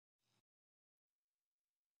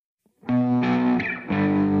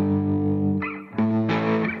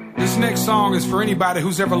This next song is for anybody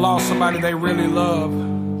who's ever lost somebody they really love.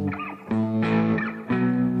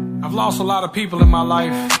 I've lost a lot of people in my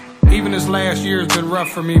life. Even this last year has been rough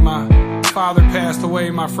for me. My father passed away,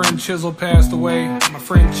 my friend Chisel passed away, my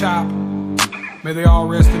friend Chop. May they all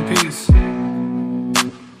rest in peace. And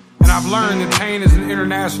I've learned that pain is an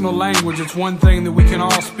international language. It's one thing that we can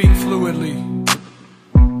all speak fluidly.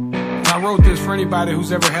 And I wrote this for anybody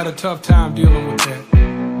who's ever had a tough time dealing with that.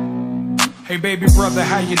 Hey baby brother,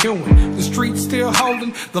 how you doing? The streets still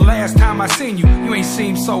holding? The last time I seen you, you ain't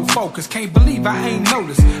seemed so focused. Can't believe I ain't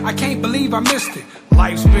noticed. I can't believe I missed it.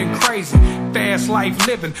 Life's been crazy, fast life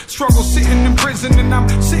living. Struggle sitting in prison, and I'm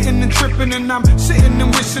sitting and tripping, and I'm sitting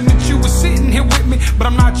and wishing that you were sitting here with me. But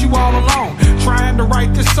I'm not you all alone, trying to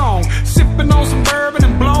write this song, sipping on some bourbon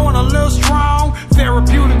and blowing a little strong.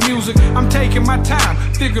 Therapeutic music, I'm taking my time.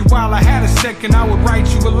 Figured while I had a second I would write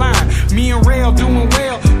you a line. Me and Rail doing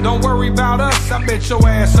well, don't worry about us. I bet your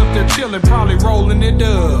ass up there chilling, probably rolling it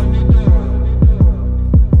up.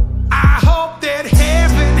 I hope that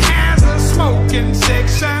heaven has a smoking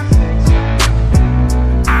section.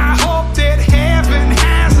 I hope that heaven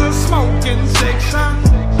has a smoking section.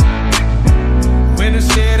 When it's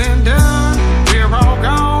said and done, we're all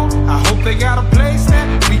gone. I hope they got a place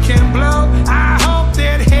that we can blow. I hope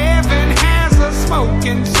that heaven has a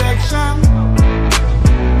smoking section.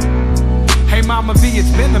 Hey Mama V,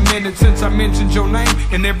 it's been a minute since I mentioned your name.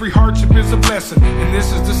 And every hardship is a blessing, and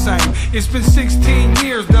this is the same. It's been 16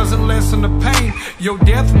 years, doesn't lessen the pain. Your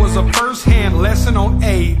death was a first-hand lesson on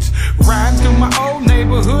AIDS. Riding through my old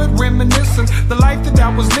neighborhood, reminiscing the life that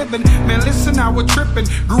I was living. Man, listen, I was tripping.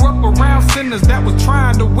 Grew up around sinners that was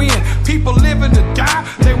trying to win. People living to die,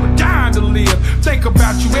 they were dying to live. Think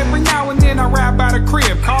about you every now and then. I ride by the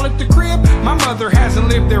crib, call it the crib. My mother hasn't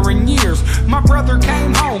lived there in years. My brother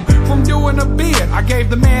came home from doing a bid. I gave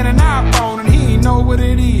the man an iPhone and he ain't know what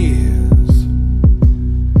it is.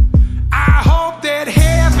 I hope that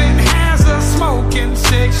heaven has a smoking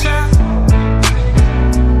section.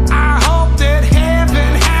 I hope that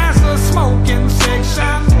heaven has a smoking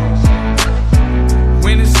section.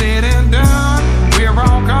 When it's said and done, we're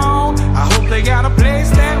all gone. I hope they got a place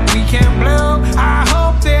that we can blow. I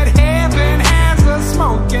hope that heaven has a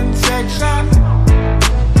smoking section.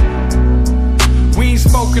 We ain't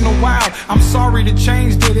spoken a while, I'm sorry the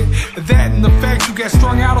change did it. That and the fact you got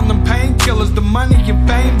strung out on them painkillers. The money and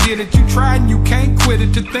fame did it. You tried and you can't quit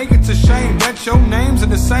it. To think it's a shame that your name's in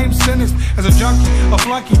the same sentence as a junkie, a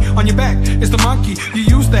flunky. On your back is the monkey. You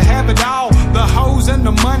used to have it all, the hoes and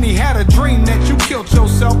the money. Had a dream that you killed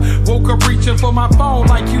yourself. Woke up reaching for my phone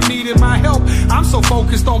like you needed my help. I'm so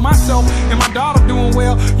focused on myself and my daughter doing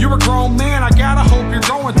well. You're a grown man, I gotta hope you're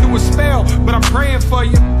going through a spell. But I'm praying for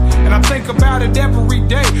you, and I think about it every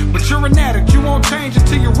day. But you're an addict, you won't change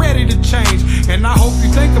until you're ready to change. And I hope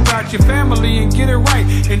you think about your family and get it right.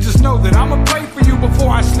 And just know that I'ma pray for you before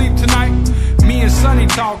I sleep tonight. Me and Sonny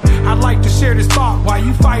talk, I'd like to share this thought. While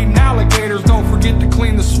you fighting alligators, don't forget to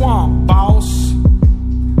clean the swamp, boss.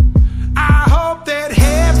 I hope that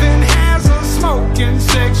heaven has a smoking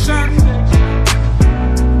section.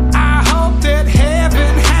 I hope that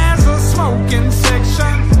heaven has a smoking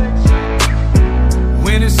section.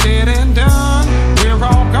 When it's said and done, we're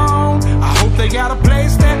all gone. I hope they got a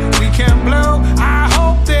place that we can blow. I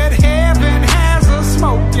hope that heaven has a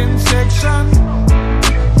smoking section.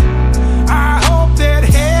 I hope that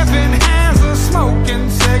heaven has a smoking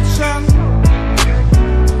section.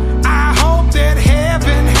 I hope that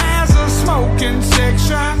heaven has a smoking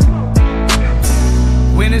section.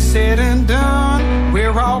 When it's said and done,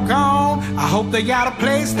 we're all gone. I hope they got a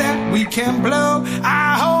place that we can blow.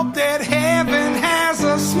 I hope that heaven has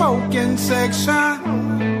a smoking section.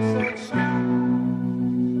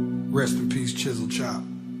 Rest in peace, Chisel Chop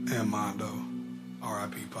and Mondo.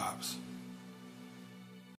 R.I.P. Pops.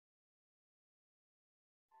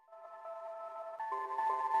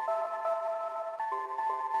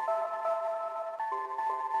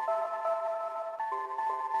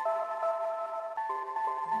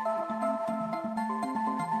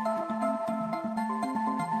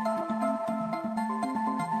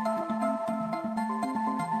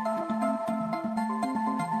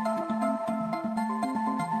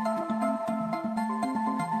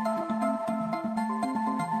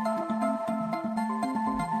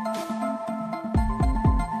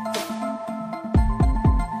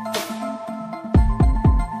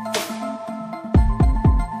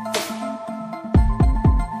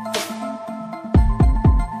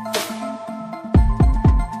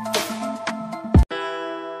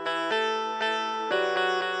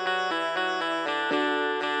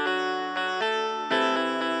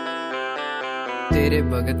 तेरे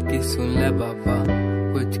भगत की सुन ले बाबा,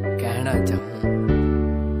 कुछ कहना चाहूं।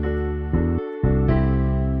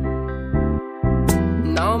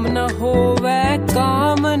 नाम न होवे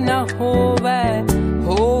काम न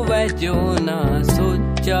होवे जो ना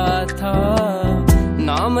सोचा था।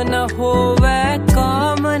 नाम न होवे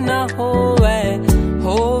काम न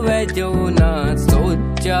होवे जो ना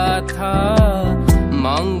सोचा था।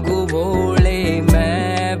 मांगू भोले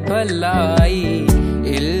मैं भला